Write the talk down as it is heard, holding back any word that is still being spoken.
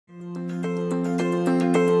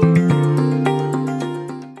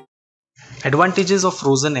Advantages of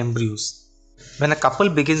frozen embryos. When a couple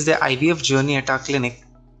begins their IVF journey at our clinic,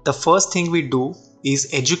 the first thing we do is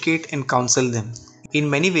educate and counsel them. In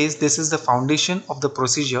many ways, this is the foundation of the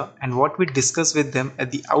procedure, and what we discuss with them at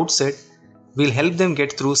the outset will help them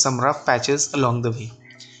get through some rough patches along the way.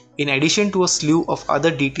 In addition to a slew of other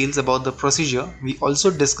details about the procedure, we also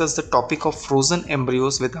discuss the topic of frozen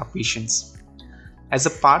embryos with our patients. As a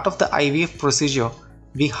part of the IVF procedure,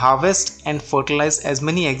 we harvest and fertilize as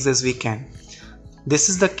many eggs as we can. This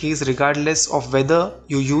is the case regardless of whether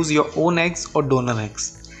you use your own eggs or donor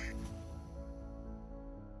eggs.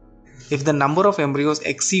 If the number of embryos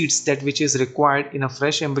exceeds that which is required in a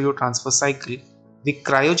fresh embryo transfer cycle, we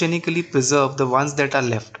cryogenically preserve the ones that are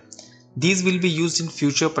left. These will be used in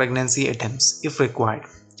future pregnancy attempts if required.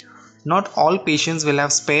 Not all patients will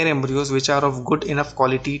have spare embryos which are of good enough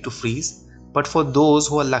quality to freeze, but for those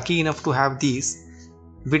who are lucky enough to have these,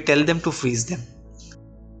 we tell them to freeze them.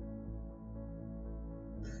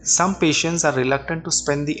 Some patients are reluctant to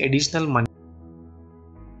spend the additional money.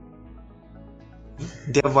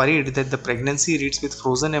 They are worried that the pregnancy rates with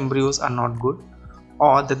frozen embryos are not good,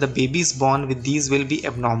 or that the babies born with these will be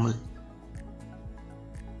abnormal.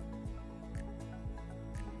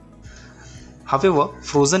 However,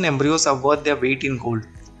 frozen embryos are worth their weight in gold.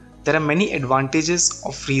 There are many advantages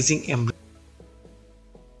of freezing embryos.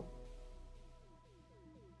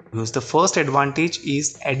 The first advantage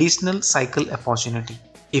is additional cycle opportunity.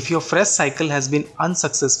 If your fresh cycle has been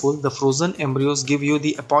unsuccessful, the frozen embryos give you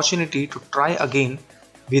the opportunity to try again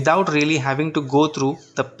without really having to go through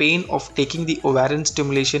the pain of taking the ovarian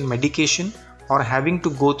stimulation medication or having to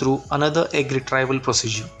go through another egg retrieval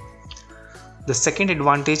procedure. The second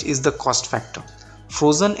advantage is the cost factor.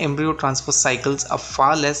 Frozen embryo transfer cycles are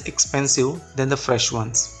far less expensive than the fresh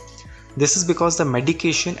ones. This is because the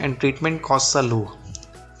medication and treatment costs are low.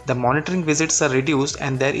 The monitoring visits are reduced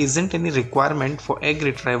and there isn't any requirement for egg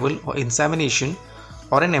retrieval or insemination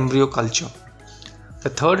or an embryo culture. The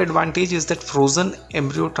third advantage is that frozen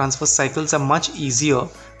embryo transfer cycles are much easier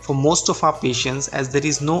for most of our patients as there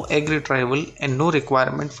is no egg retrieval and no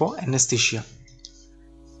requirement for anesthesia.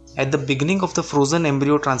 At the beginning of the frozen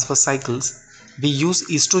embryo transfer cycles, we use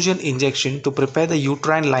estrogen injection to prepare the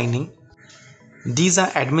uterine lining. These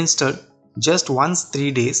are administered just once 3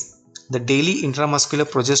 days. The daily intramuscular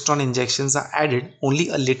progesterone injections are added only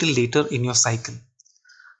a little later in your cycle.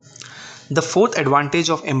 The fourth advantage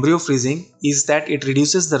of embryo freezing is that it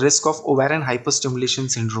reduces the risk of ovarian hyperstimulation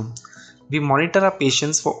syndrome. We monitor our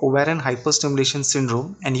patients for ovarian hyperstimulation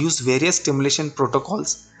syndrome and use various stimulation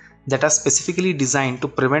protocols that are specifically designed to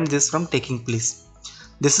prevent this from taking place.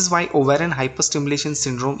 This is why ovarian hyperstimulation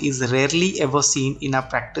syndrome is rarely ever seen in our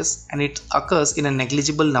practice and it occurs in a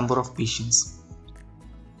negligible number of patients.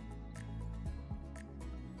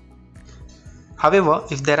 However,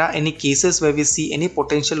 if there are any cases where we see any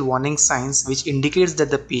potential warning signs which indicates that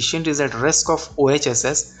the patient is at risk of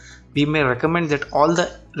OHSS, we may recommend that all the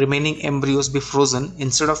remaining embryos be frozen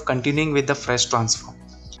instead of continuing with the fresh transfer.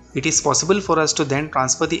 It is possible for us to then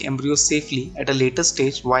transfer the embryos safely at a later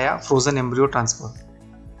stage via frozen embryo transfer.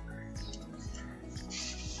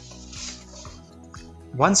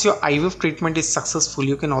 Once your IVF treatment is successful,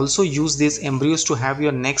 you can also use these embryos to have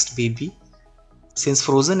your next baby. Since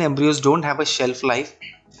frozen embryos don't have a shelf life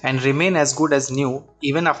and remain as good as new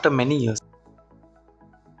even after many years.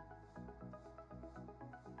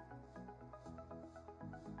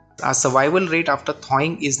 Our survival rate after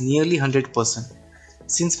thawing is nearly 100%.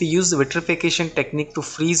 Since we use the vitrification technique to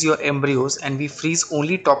freeze your embryos and we freeze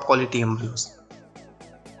only top quality embryos.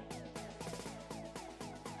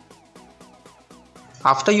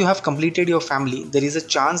 After you have completed your family, there is a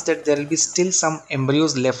chance that there will be still some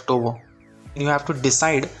embryos left over. You have to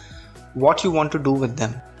decide what you want to do with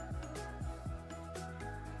them.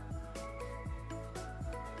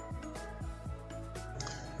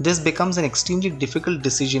 This becomes an extremely difficult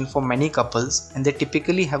decision for many couples and they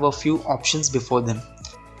typically have a few options before them.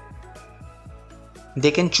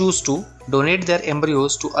 They can choose to donate their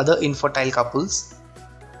embryos to other infertile couples.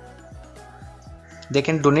 They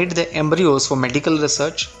can donate their embryos for medical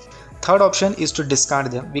research. Third option is to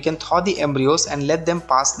discard them. We can thaw the embryos and let them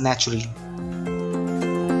pass naturally.